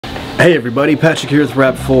Hey everybody, Patrick here with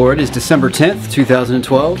Rap 4. It is December 10th,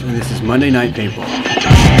 2012, and this is Monday Night Paintball.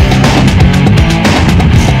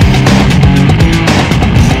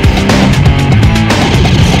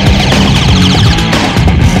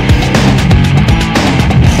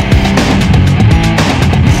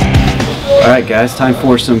 Alright guys, time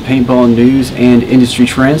for some paintball news and industry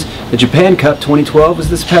trends. The Japan Cup 2012 was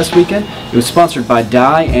this past weekend. It was sponsored by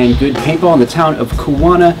Dai and Good Paintball in the town of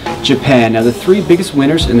Kuwana, Japan. Now the three biggest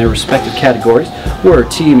winners in their respective categories were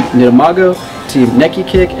Team Nidamago, Team Neki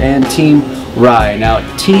Kick, and Team Rai. Now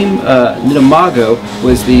Team Nidamago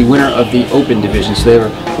was the winner of the Open division, so they were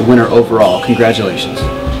the winner overall. Congratulations.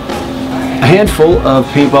 A handful of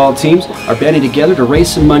paintball teams are banding together to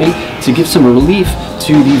raise some money to give some relief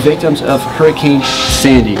to the victims of Hurricane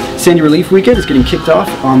Sandy. Sandy Relief Weekend is getting kicked off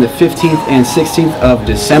on the 15th and 16th of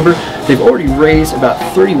December. They've already raised about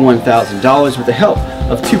 $31,000 with the help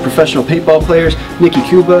of two professional paintball players, Nikki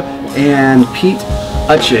Kuba and Pete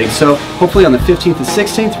Utchig. So hopefully on the 15th and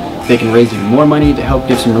 16th they can raise even more money to help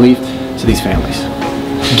give some relief to these families.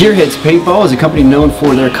 Gearheads Paintball is a company known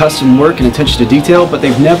for their custom work and attention to detail, but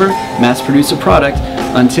they've never mass-produced a product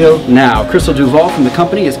until now. Crystal Duval from the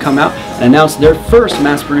company has come out and announced their first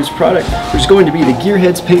mass-produced product, which is going to be the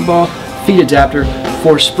Gearheads Paintball feed adapter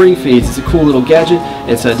for spring feeds. It's a cool little gadget.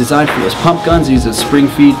 It's designed for those pump guns. It uses a spring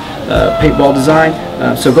feed paintball design.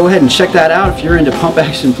 So go ahead and check that out if you're into pump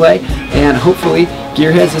action play, and hopefully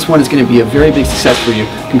Gearheads, this one is going to be a very big success for you.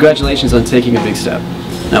 Congratulations on taking a big step.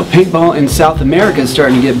 Now, paintball in South America is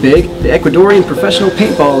starting to get big. The Ecuadorian Professional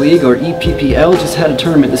Paintball League, or EPPL, just had a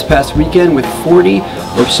tournament this past weekend with 40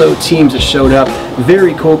 or so teams that showed up.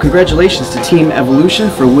 Very cool. Congratulations to Team Evolution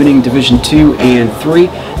for winning Division 2 and 3.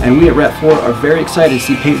 And we at Rap 4 are very excited to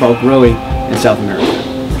see paintball growing in South America.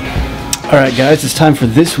 Alright guys, it's time for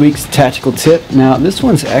this week's tactical tip. Now, this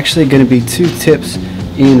one's actually going to be two tips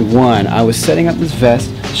in one. I was setting up this vest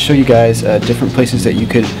to show you guys different places that you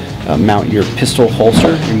could mount your pistol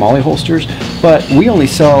holster, your molly holsters, but we only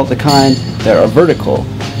sell the kind that are vertical.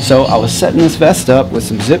 So I was setting this vest up with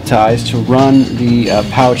some zip ties to run the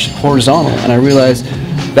pouch horizontal, and I realized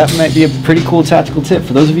that might be a pretty cool tactical tip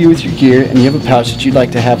for those of you with your gear and you have a pouch that you'd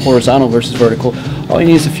like to have horizontal versus vertical. All you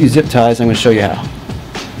need is a few zip ties. I'm going to show you how.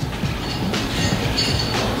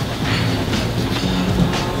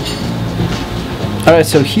 Alright,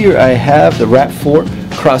 so here I have the Rap 4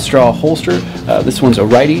 cross draw holster. This one's a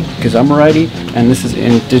righty because I'm a righty, and this is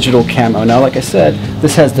in digital camo. Now, like I said,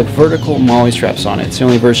 this has the vertical molly straps on it. It's the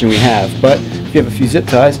only version we have, but if you have a few zip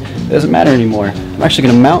ties, it doesn't matter anymore. I'm actually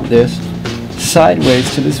going to mount this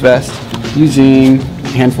sideways to this vest using a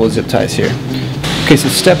handful of zip ties here. Okay, so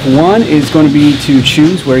step one is going to be to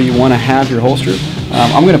choose where you want to have your holster.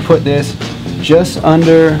 I'm going to put this just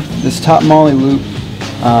under this top molly loop,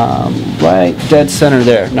 right dead center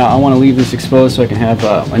there. Now I want to leave this exposed so I can have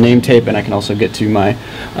a name tape, and I can also get to my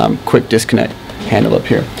quick disconnect handle up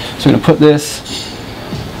here. So I'm going to put this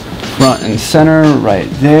front and center right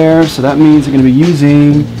there. So that means I'm going to be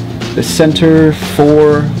using the center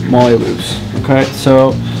 4 molly loops. Okay,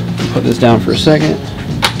 so put this down for a second.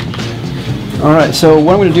 Alright, so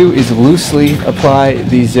what I'm going to do is loosely apply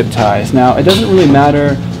these zip ties. Now it doesn't really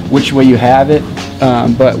matter which way you have it,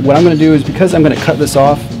 but what I'm going to do is, because I'm going to cut this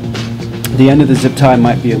off, the end of the zip tie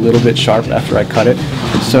might be a little bit sharp after I cut it,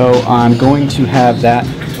 so I'm going to have that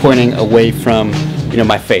pointing away from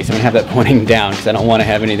my face. I'm going to have that pointing down because I don't want to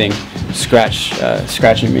have anything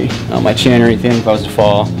scratching me on my chin or anything if I was to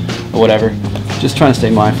fall or whatever. Just trying to stay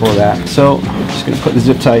mindful of that. So I'm just going to put the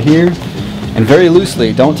zip tie here, and very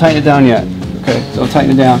loosely, don't tighten it down yet. Okay, don't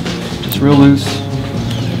tighten it down, just real loose.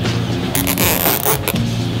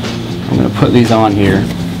 I'm going to put these on here.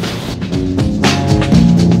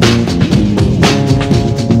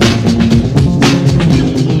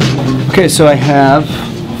 Okay, so I have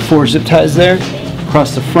 4 zip ties there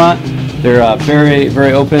across the front. They're very,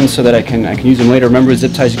 very open so that I can use them later. Remember, with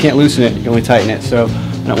zip ties, you can't loosen it, you can only tighten it. So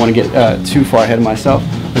I don't want to get too far ahead of myself.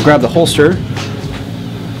 I'll grab the holster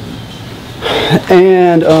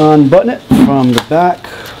and unbutton it from the back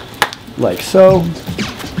like so.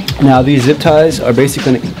 Now these zip ties are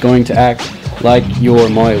basically going to act like your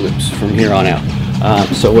molly loops from here on out.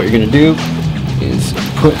 So what you're going to do is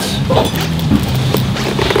put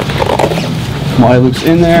molly loops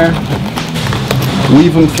in there,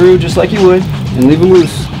 weave them through just like you would, and leave them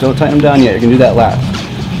loose. Don't tighten them down yet. You're going to do that last.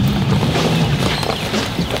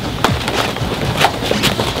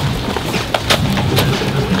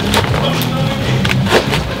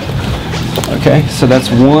 Okay, so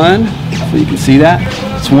that's one, so you can see that.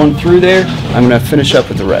 It's one through there. I'm going to finish up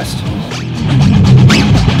with the rest.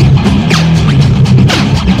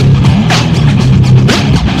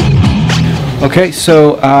 Okay,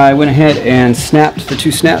 so I went ahead and snapped the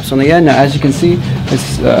 2 snaps on the end. Now, as you can see,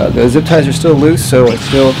 the zip ties are still loose, so it's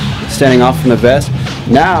still standing off from the vest.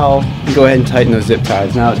 Now, you go ahead and tighten those zip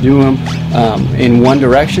ties. Now, do them in one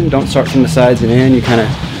direction. Don't start from the sides and in. You kind of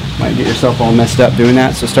might get yourself all messed up doing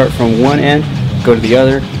that. So start from one end, go to the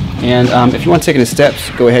other. And if you want to take it in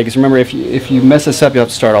steps, go ahead. Because remember, if you mess this up, you'll have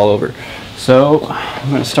to start all over. So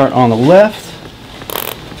I'm going to start on the left.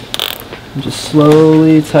 Just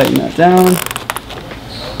slowly tighten that down.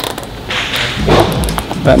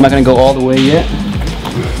 But I'm not going to go all the way yet.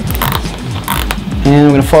 And I'm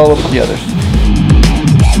going to follow up with the others.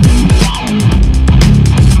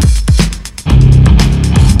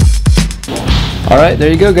 Alright,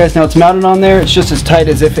 there you go guys. Now it's mounted on there. It's just as tight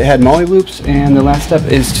as if it had molly loops. And the last step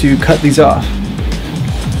is to cut these off.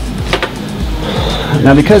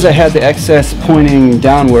 Now because I had the excess pointing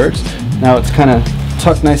downwards, now it's kind of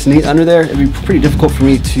tucked nice and neat under there. It'd be pretty difficult for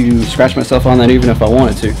me to scratch myself on that even if I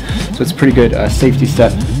wanted to. So it's a pretty good safety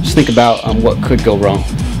step. Just think about what could go wrong.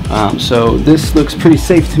 So this looks pretty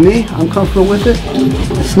safe to me. I'm comfortable with it.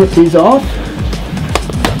 Snip these off.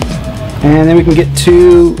 And then we can get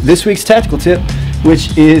to this week's tactical tip,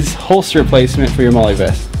 which is holster placement for your molly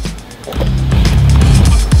vest.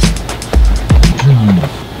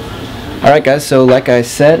 Alright guys, so like I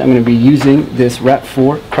said, I'm going to be using this Wrap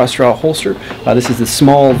 4 cross-draw holster. This is the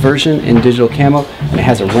small version in digital camo, and it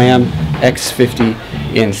has a Ram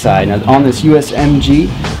X50 inside. Now on this USMG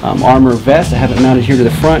armor vest, I have it mounted here to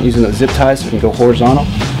the front using those zip ties so it can go horizontal.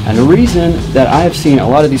 And the reason that I have seen a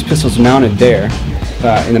lot of these pistols mounted there,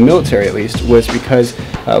 in the military at least, was because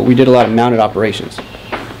we did a lot of mounted operations.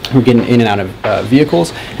 We're getting in and out of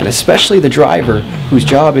vehicles, and especially the driver whose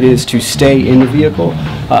job it is to stay in the vehicle.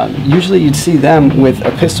 Usually you'd see them with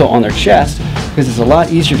a pistol on their chest because it's a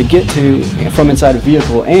lot easier to get to from inside a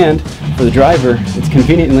vehicle, and for the driver it's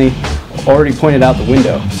conveniently already pointed out the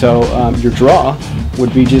window. So your draw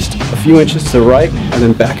would be just a few inches to the right and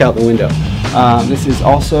then back out the window. This is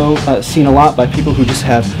also seen a lot by people who just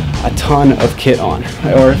have a ton of kit on,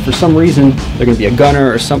 or for some reason they're going to be a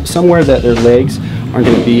gunner or somewhere that their legs aren't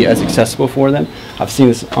going to be as accessible for them. I've seen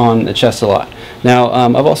this on the chest a lot. Now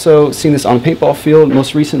I've also seen this on a paintball field.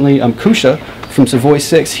 Most recently, Kusha from Savoy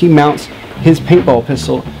 6, he mounts his paintball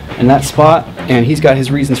pistol in that spot, and he's got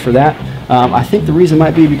his reasons for that. I think the reason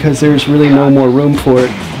might be because there's really no more room for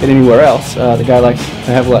it than anywhere else. The guy likes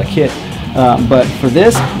to have a lot of kit. But for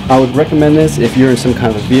this, I would recommend this if you're in some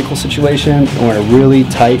kind of a vehicle situation or in a really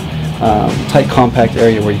tight compact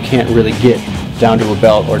area where you can't really get down to a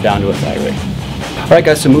belt or down to a thigh rig. Alright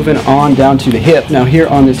guys, so moving on down to the hip. Now here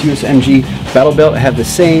on this USMG battle belt, I have the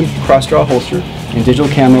same cross-draw holster in digital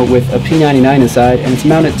camo with a P99 inside, and it's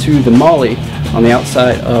mounted to the molly on the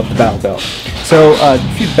outside of the battle belt. So a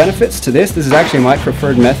few benefits to this. This is actually my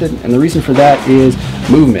preferred method, and the reason for that is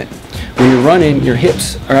movement. When you're running, your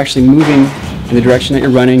hips are actually moving in the direction that you're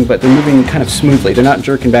running, but they're moving kind of smoothly. They're not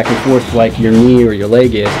jerking back and forth like your knee or your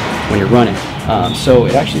leg is when you're running. So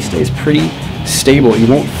it actually stays pretty stable. You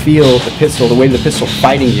won't feel the pistol, the weight of the pistol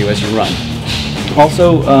fighting you as you run.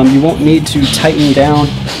 Also, you won't need to tighten down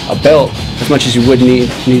a belt as much as you would need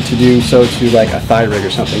to do so to like a thigh rig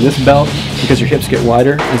or something. This belt, because your hips get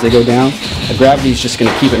wider as they go down, the gravity is just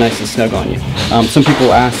going to keep it nice and snug on you. Some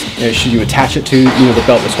people ask, should you attach it to the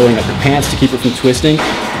belt that's holding up your pants to keep it from twisting?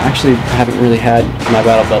 Actually, I haven't really had my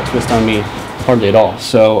battle belt twist on me hardly at all.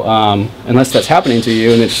 So unless that's happening to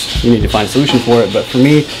you, and you need to find a solution for it. But for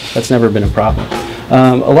me, that's never been a problem.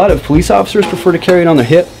 A lot of police officers prefer to carry it on their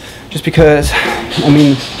hip, just because, I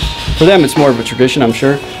mean, for them it's more of a tradition, I'm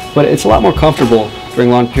sure, but it's a lot more comfortable during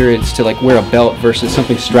long periods to like wear a belt versus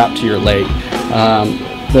something strapped to your leg.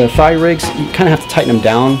 The thigh rigs, you kind of have to tighten them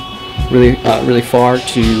down really far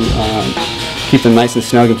to keep them nice and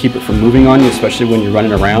snug and keep it from moving on you, especially when you're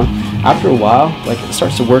running around. After a while, like, it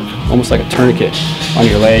starts to work almost like a tourniquet on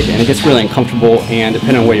your leg, and it gets really uncomfortable, and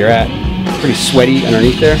depending on where you're at, it's pretty sweaty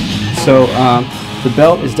underneath there. So the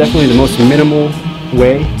belt is definitely the most minimal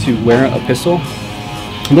way to wear a pistol.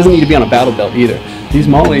 It doesn't need to be on a battle belt either. These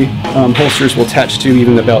molly holsters will attach to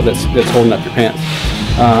even the belt that's holding up your pants.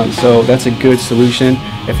 So that's a good solution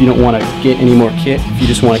if you don't want to get any more kit. If you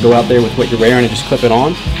just want to go out there with what you're wearing and just clip it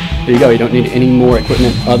on, there you go. You don't need any more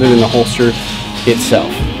equipment other than the holster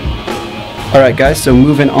itself. Alright guys, so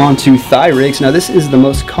moving on to thigh rigs. Now this is the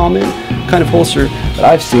most common kind of holster that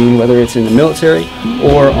I've seen, whether it's in the military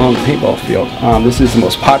or on the paintball field. This is the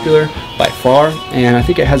most popular by far, and I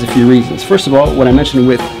think it has a few reasons. First of all, what I mentioned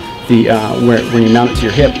with the when you mount it to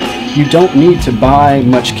your hip, you don't need to buy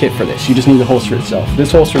much kit for this. You just need the holster itself.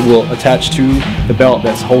 This holster will attach to the belt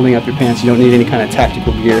that's holding up your pants. You don't need any kind of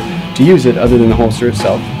tactical gear to use it other than the holster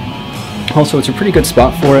itself. Also, it's a pretty good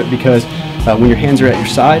spot for it because when your hands are at your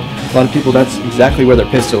side, a lot of people, that's exactly where their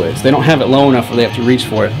pistol is. They don't have it low enough where they have to reach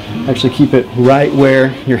for it. Actually keep it right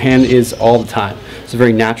where your hand is all the time. It's a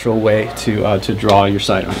very natural way to draw your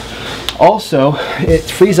sidearm. Also, it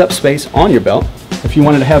frees up space on your belt if you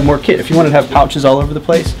wanted to have more kit. If you wanted to have pouches all over the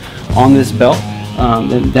place on this belt,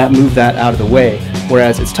 then move that out of the way.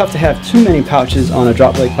 Whereas it's tough to have too many pouches on a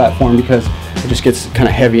drop leg platform because it just gets kind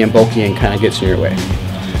of heavy and bulky and kind of gets in your way.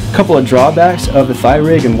 A couple of drawbacks of the thigh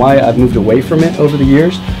rig and why I've moved away from it over the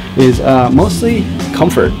years is mostly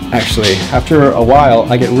comfort, actually. After a while,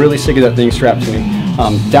 I get really sick of that thing strapped to me.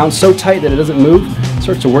 Down so tight that it doesn't move, it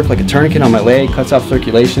starts to work like a tourniquet on my leg, cuts off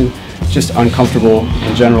circulation. It's just uncomfortable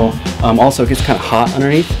in general. Also, it gets kind of hot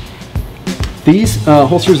underneath. These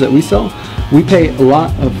holsters that we sell, we pay a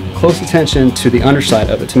lot of close attention to the underside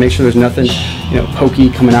of it to make sure there's nothing, pokey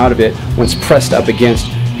coming out of it when it's pressed up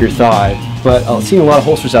against your thigh. But I've seen a lot of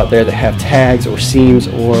holsters out there that have tags or seams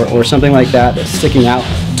or something like that that's sticking out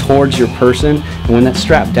towards your person, and when that's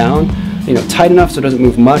strapped down, tight enough so it doesn't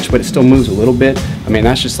move much, but it still moves a little bit, I mean,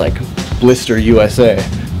 that's just like blister USA,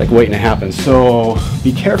 like waiting to happen. So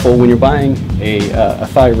be careful when you're buying a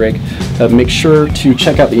thigh rig. Make sure to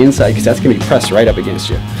check out the inside because that's going to be pressed right up against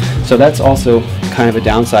you. So that's also kind of a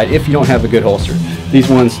downside if you don't have a good holster. These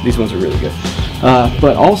ones are really good.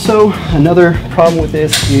 But also another problem with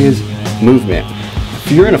this is movement.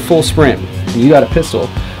 If you're in a full sprint and you got a pistol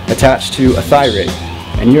attached to a thigh rig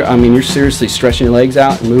and you're seriously stretching your legs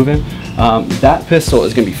out and moving, that pistol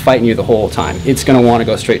is going to be fighting you the whole time. It's going to want to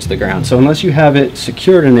go straight to the ground. So unless you have it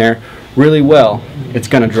secured in there really well, it's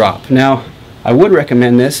going to drop. Now, I would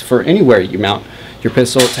recommend this for anywhere you mount your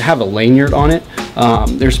pistol to have a lanyard on it.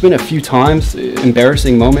 There's been a few times,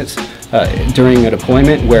 embarrassing moments during a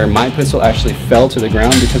deployment where my pistol actually fell to the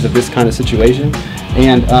ground because of this kind of situation,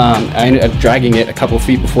 and I ended up dragging it a couple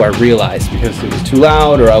feet before I realized because it was too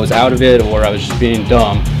loud or I was out of it or I was just being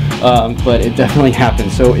dumb. But it definitely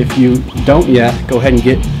happens. So if you don't yet, go ahead and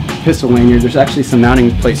get pistol lanyard. There's actually some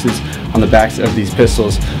mounting places on the backs of these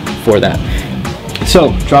pistols for that.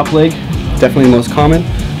 So drop leg, definitely the most common,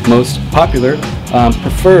 most popular,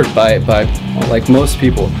 preferred by like most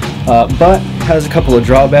people, but has a couple of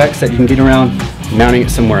drawbacks that you can get around mounting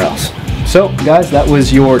it somewhere else. So guys, that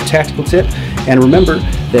was your tactical tip, and remember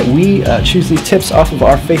that we choose these tips off of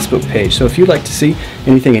our Facebook page. So if you'd like to see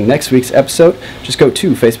anything in next week's episode, just go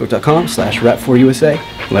to facebook.com/Rap4USA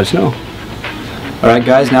and let us know. Alright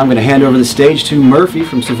guys, now I'm going to hand over the stage to Murphy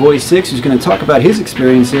from Savoy 6, who's going to talk about his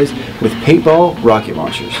experiences with paintball rocket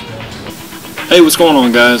launchers. Hey, what's going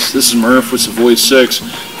on guys? This is Murph with Savoy 6. I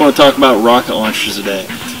want to talk about rocket launchers today,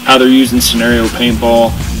 how they're used in scenario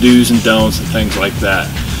paintball, do's and don'ts and things like that.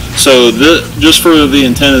 So just for the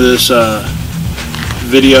intent of this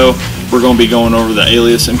video, we're going to be going over the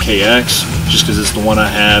Alias MKX just because it's the one I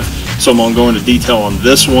have. So I'm going to go into detail on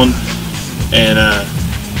this one and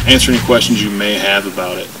answer any questions you may have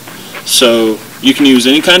about it. So you can use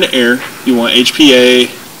any kind of air. You want HPA,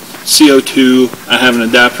 CO2. I have an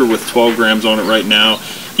adapter with 12 grams on it right now.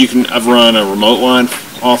 I've run a remote line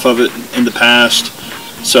off of it in the past.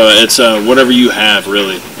 So it's whatever you have,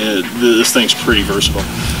 really. This thing's pretty versatile.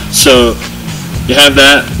 So you have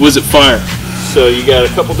that. Was it fire? So you got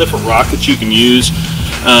a couple different rockets you can use.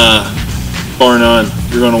 Bar none,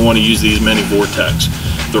 you're going to want to use these Mini Vortex.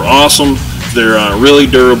 They're awesome. They're really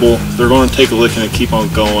durable. They're going to take a lick and keep on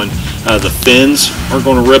going. The fins are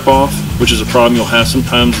going to rip off, which is a problem you'll have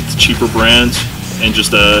sometimes with the cheaper brands and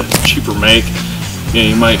just a cheaper make.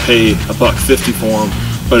 You might pay $1.50 for them,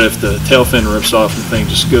 but if the tail fin rips off and the thing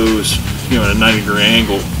just goes, at a 90-degree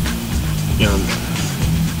angle,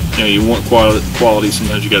 you want quality.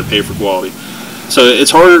 Sometimes you got to pay for quality. So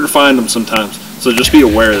it's harder to find them sometimes. So just be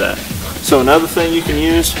aware of that. So another thing you can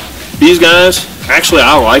use, these guys, actually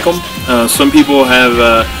I like them. Some people have,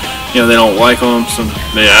 they don't like them.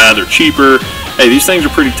 They're cheaper. Hey, these things are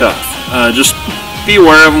pretty tough. Just be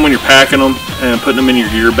aware of them when you're packing them and putting them in your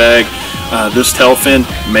gear bag. This tail fin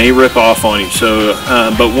may rip off on you. So,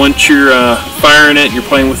 but once you're firing it and you're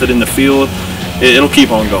playing with it in the field, it'll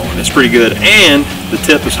keep on going. It's pretty good, and the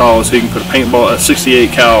tip is hollow, so you can put a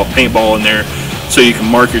 68 cal paintball in there, so you can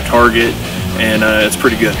mark your target, and it's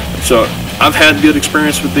pretty good. So I've had good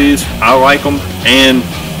experience with these. I like them, and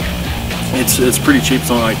it's pretty cheap. It's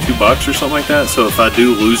only like $2 or something like that. So if I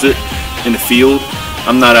do lose it in the field,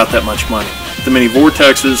 I'm not out that much money. The Mini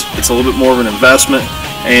Vortexes, it's a little bit more of an investment,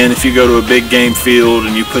 and if you go to a big game field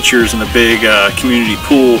and you put yours in a big community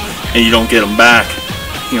pool and you don't get them back,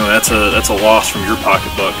 that's a loss from your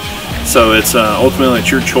pocketbook. So it's ultimately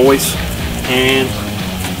it's your choice, and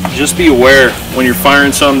just be aware when you're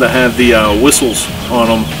firing some that have the whistles on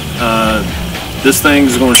them. This thing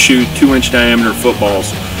is going to shoot 2-inch diameter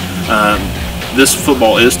footballs. This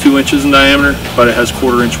football is 2 inches in diameter, but it has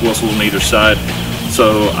 1/4-inch whistles on either side.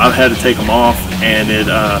 So I've had to take them off, and it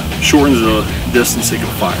shortens the distance it can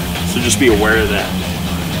fire. So just be aware of that.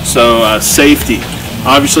 So safety.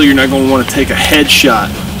 Obviously, you're not going to want to take a headshot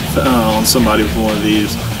on somebody with one of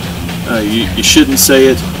these. You shouldn't say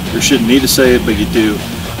it, or shouldn't need to say it, but you do.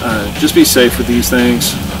 Just be safe with these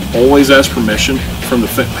things. Always ask permission from the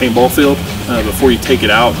paintball field before you take it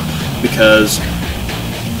out, because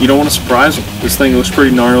you don't want to surprise them. This thing looks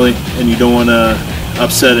pretty gnarly, and you don't want to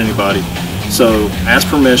upset anybody. So ask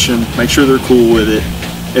permission, make sure they're cool with it.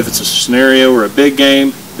 If it's a scenario or a big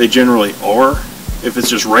game, they generally are. If it's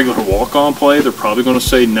just regular walk-on play, they're probably going to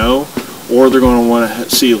say no, or they're going to want to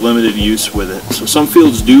see limited use with it. So some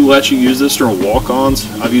fields do let you use this during walk-ons.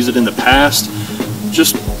 I've used it in the past.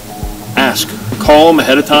 Just ask. Call them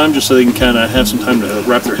ahead of time just so they can kind of have some time to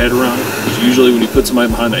wrap their head around it. Because usually when you put somebody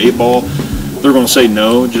behind the 8-ball, they're going to say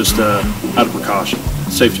no, just out of precaution.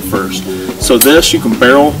 Safety first. So this, you can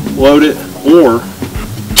barrel load it, or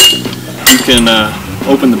you can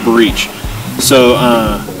open the breech. So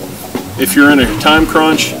if you're in a time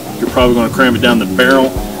crunch, you're probably going to cram it down the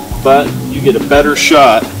barrel, but you get a better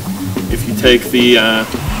shot if you take the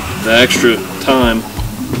extra time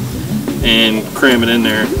and cram it in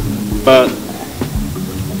there. But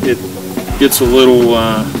it gets a little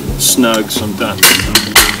snug sometimes,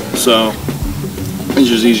 so it's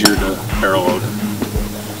just easier to barrel load it.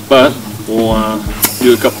 But we'll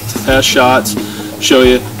do a couple test shots, show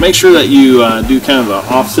you. Make sure that you do kind of an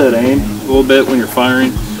offset aim a little bit when you're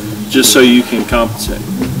firing, just so you can compensate.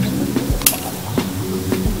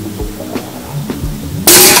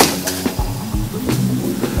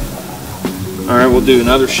 Alright, we'll do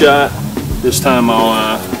another shot. This time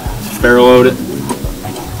I'll barrel load it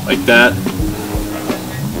like that.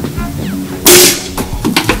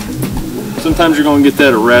 Sometimes you're going to get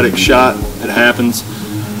that erratic shot. It happens.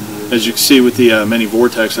 As you can see with the mini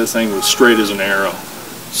vortex, that thing was straight as an arrow.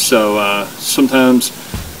 So sometimes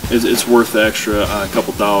it's worth the extra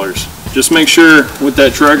couple dollars. Just make sure with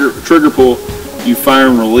that trigger pull you fire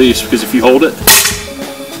and release, because if you hold it,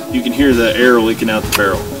 you can hear the air leaking out the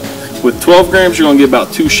barrel. With 12 grams, you're going to get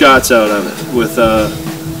about 2 shots out of it. With a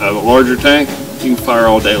larger tank, you can fire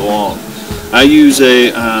all day long. I use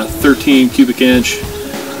a 13 cubic inch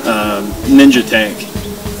Ninja tank.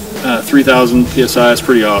 3,000 psi is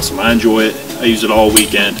pretty awesome. I enjoy it. I use it all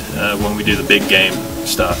weekend when we do the big game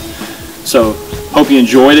stuff. So hope you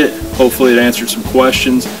enjoyed it. Hopefully it answered some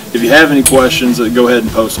questions. If you have any questions, go ahead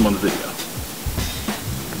and post them on the video.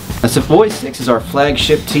 Savoy 6 is our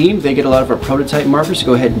flagship team. They get a lot of our prototype markers to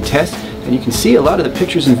go ahead and test, and you can see a lot of the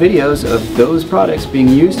pictures and videos of those products being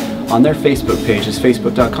used on their Facebook page. It's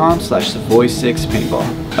facebook.com/Savoy6Paintball.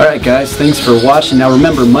 Alright guys, thanks for watching. Now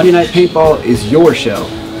remember, Monday Night Paintball is your show.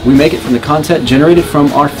 We make it from the content generated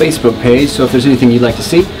from our Facebook page, so if there's anything you'd like to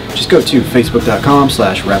see, just go to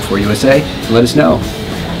facebook.com/Rap4USA and let us know.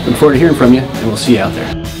 Look forward to hearing from you, and we'll see you out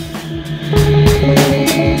there.